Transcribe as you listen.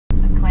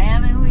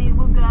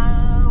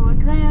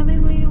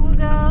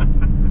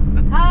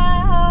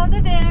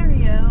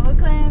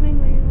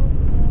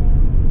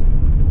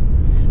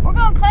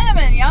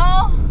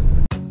y'all.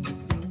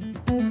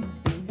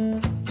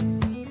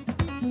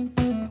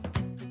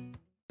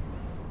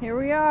 Here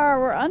we are.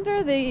 We're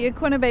under the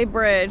Yaquina Bay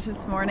Bridge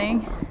this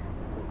morning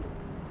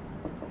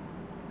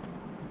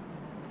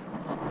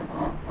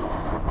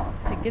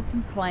to get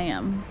some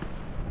clams.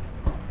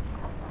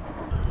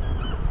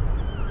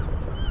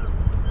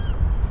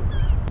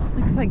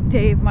 Looks like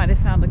Dave might have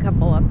found a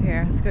couple up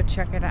here. Let's go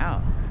check it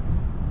out.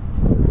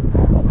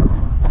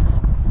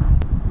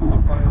 When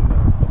you find the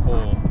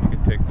hole, you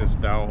can take this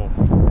dowel,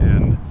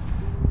 and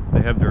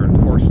they have their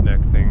horse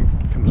neck thing.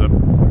 It comes up,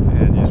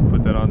 and you just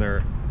put that on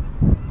there,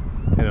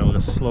 and it'll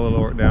just slowly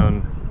lower it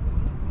down.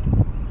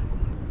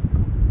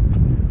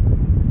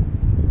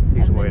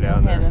 He's way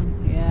down there.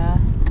 Yeah.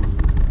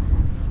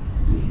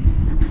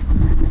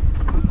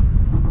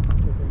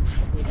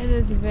 It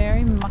is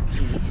very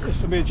mucky.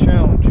 This will be a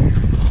challenge.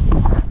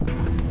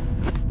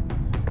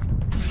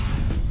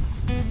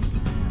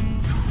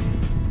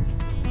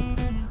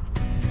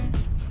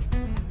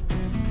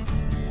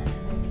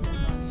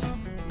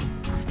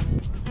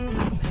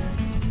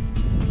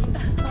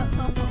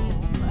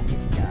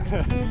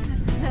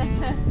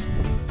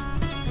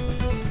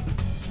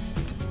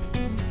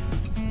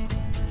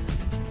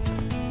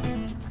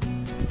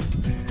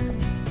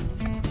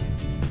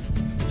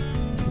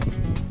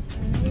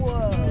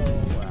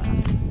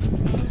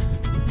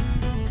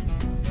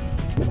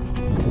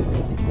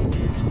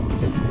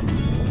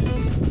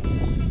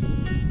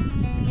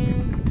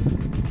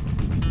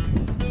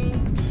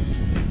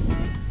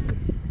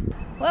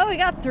 Well, we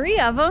got 3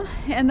 of them,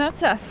 and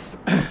that's a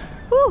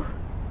whew.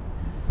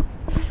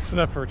 It's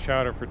enough for a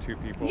chowder for 2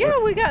 people.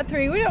 Yeah, we got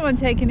 3. We don't want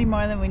to take any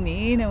more than we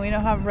need, and we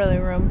don't have really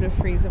room to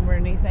freeze them or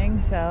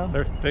anything, so.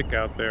 They're thick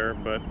out there,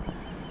 but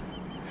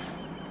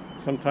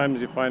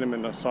sometimes you find them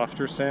in the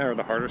softer sand or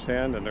the harder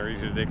sand, and they're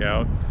easy to dig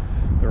out.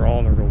 They're all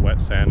in the real wet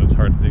sand. It's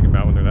hard to dig them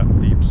out when they're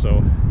that deep,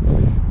 so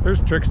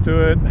there's tricks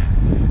to it.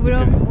 We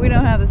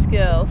don't have the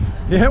skills.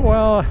 Yeah,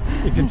 well,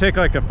 you can take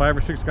like a 5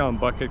 or 6 gallon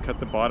bucket, cut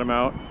the bottom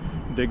out,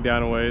 dig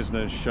down a ways, and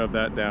then shove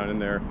that down in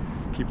there.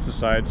 Keeps the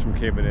sides from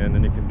caving in,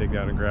 and you can dig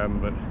down and grab them.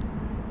 But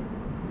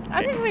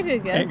I think we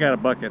did good. Ain't got a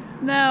bucket.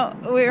 No,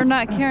 we're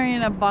not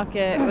carrying a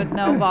bucket with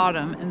no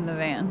bottom in the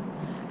van.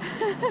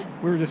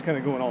 We were just kind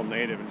of going all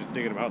native and just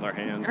digging them out with our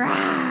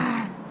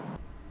hands.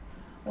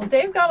 Well,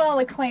 Dave got all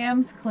the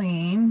clams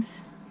cleaned.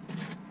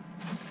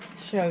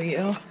 Let's show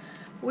you.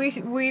 We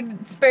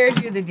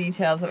spared you the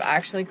details of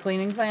actually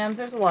cleaning clams.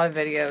 There's a lot of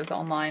videos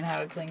online how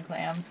to clean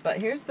clams,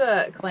 but here's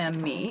the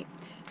clam meat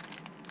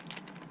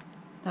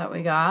that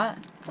we got.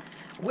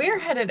 We're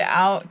headed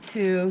out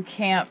to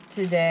camp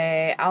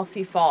today,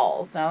 Alsea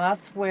Falls. Now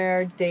that's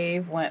where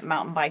Dave went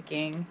mountain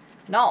biking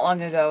not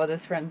long ago with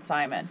his friend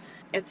Simon.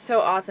 It's so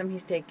awesome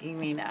he's taking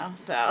me now.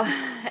 So,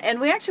 and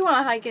we actually want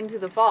to hike into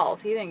the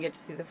falls. He didn't get to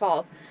see the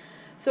falls.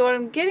 So what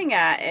I'm getting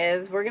at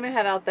is we're going to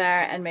head out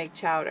there and make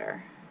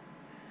chowder.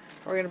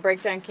 We're going to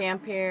break down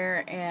camp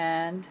here,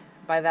 and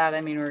by that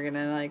I mean we're going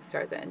to like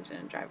start the engine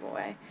and drive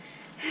away.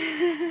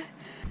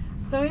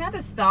 So we had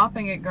to stop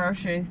and get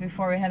groceries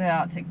before we headed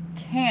out to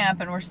camp,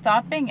 and we're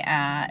stopping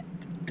at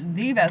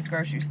the best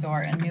grocery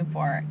store in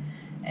Newport.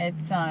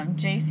 It's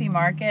JC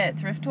Market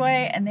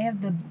Thriftway, and they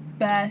have the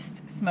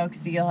best smoked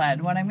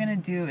steelhead. What I'm going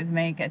to do is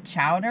make a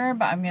chowder,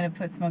 but I'm going to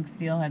put smoked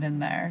steelhead in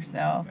there.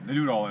 So They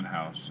do it all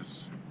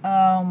in-house.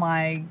 Oh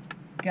my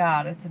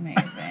God, it's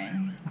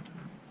amazing.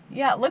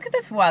 Yeah, look at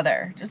this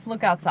weather. Just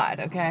look outside,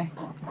 okay?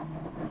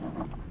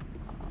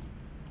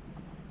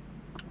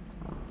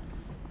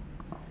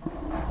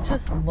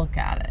 Just look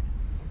at it.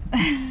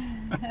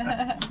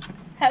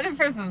 Headed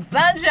for some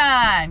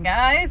sunshine,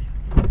 guys.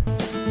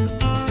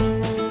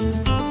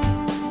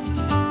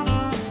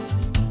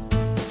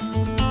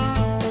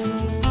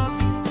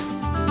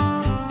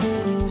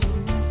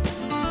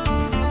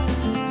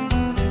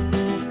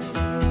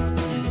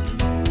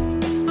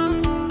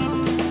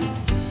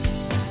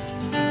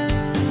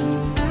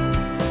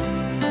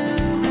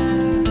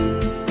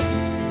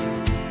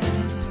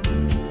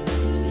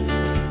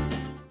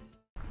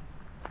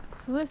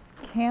 So this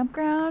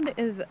campground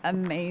is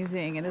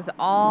amazing. It is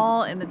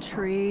all in the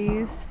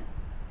trees.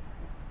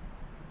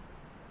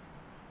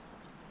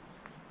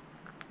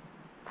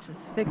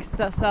 Just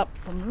fixed us up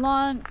some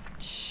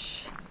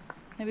lunch.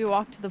 Maybe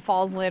walk to the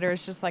falls later.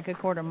 It's just like a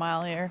quarter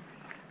mile here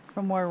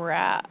from where we're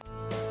at.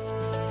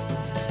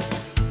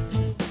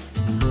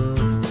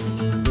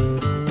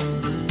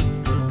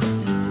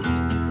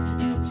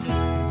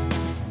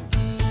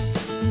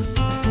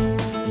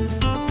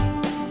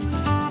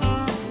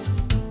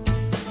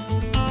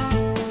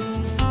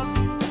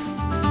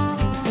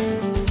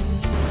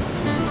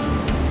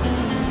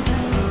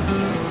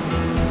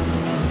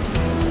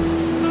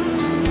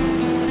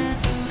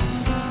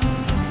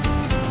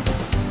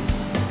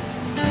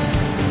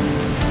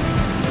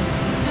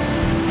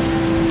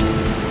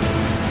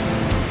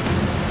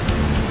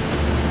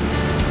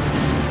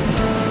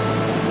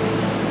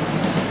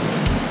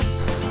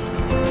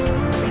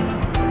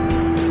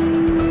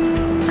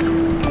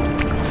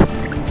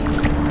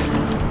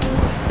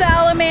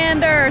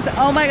 Salamanders.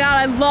 Oh my God,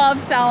 I love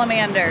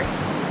salamanders.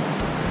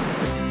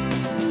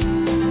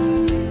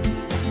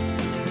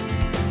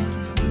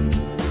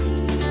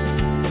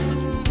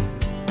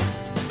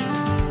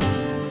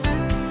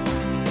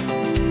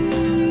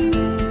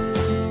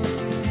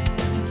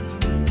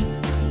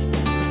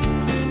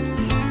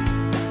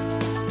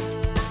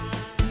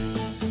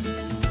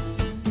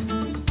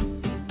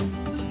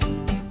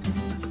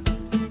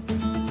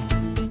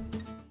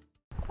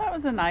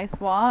 was a nice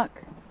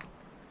walk.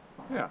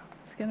 Yeah.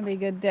 It's gonna be a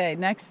good day.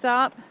 Next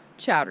stop,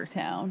 Chowder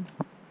Town.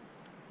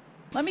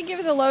 Let me give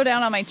you the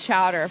lowdown on my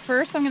chowder.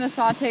 First, I'm gonna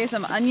saute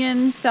some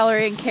onions,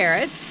 celery, and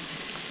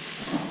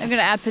carrots. I'm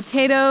gonna add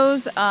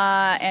potatoes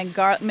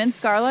and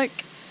minced garlic,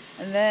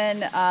 and then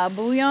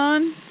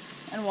bouillon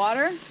and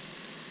water,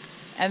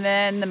 and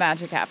then the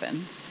magic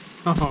happens.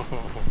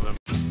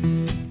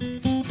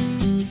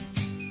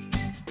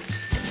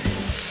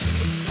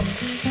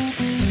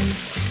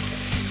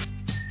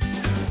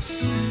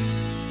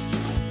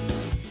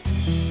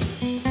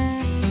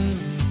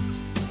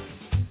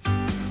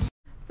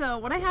 So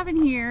what I have in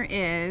here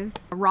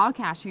is raw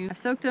cashew. I've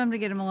soaked them to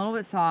get them a little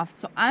bit soft.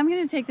 So I'm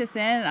gonna take this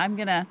in and I'm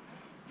gonna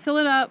fill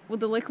it up with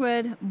the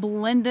liquid,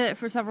 blend it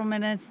for several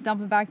minutes,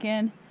 dump it back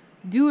in,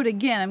 do it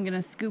again. I'm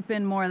gonna scoop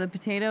in more of the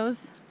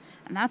potatoes,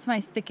 and that's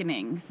my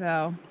thickening.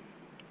 So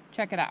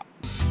check it out.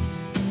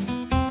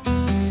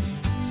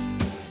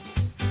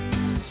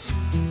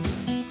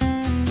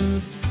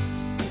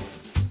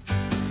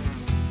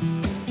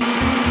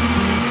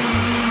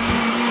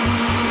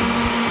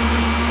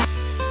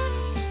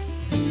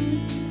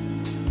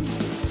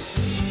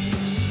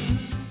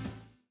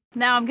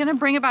 Now I'm gonna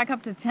bring it back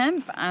up to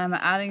temp. I'm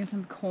adding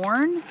some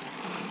corn.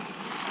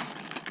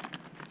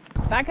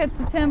 Back up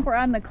to temp, we're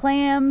adding the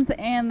clams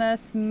and the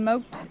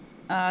smoked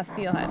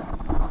steelhead.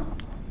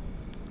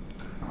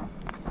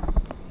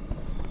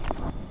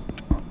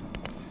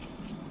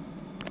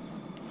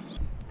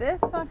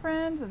 This, my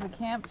friends, is a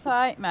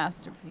campsite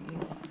masterpiece.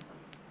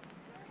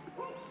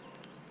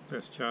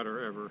 Best chowder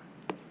ever.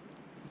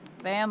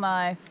 Van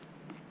life.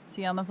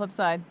 See you on the flip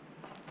side.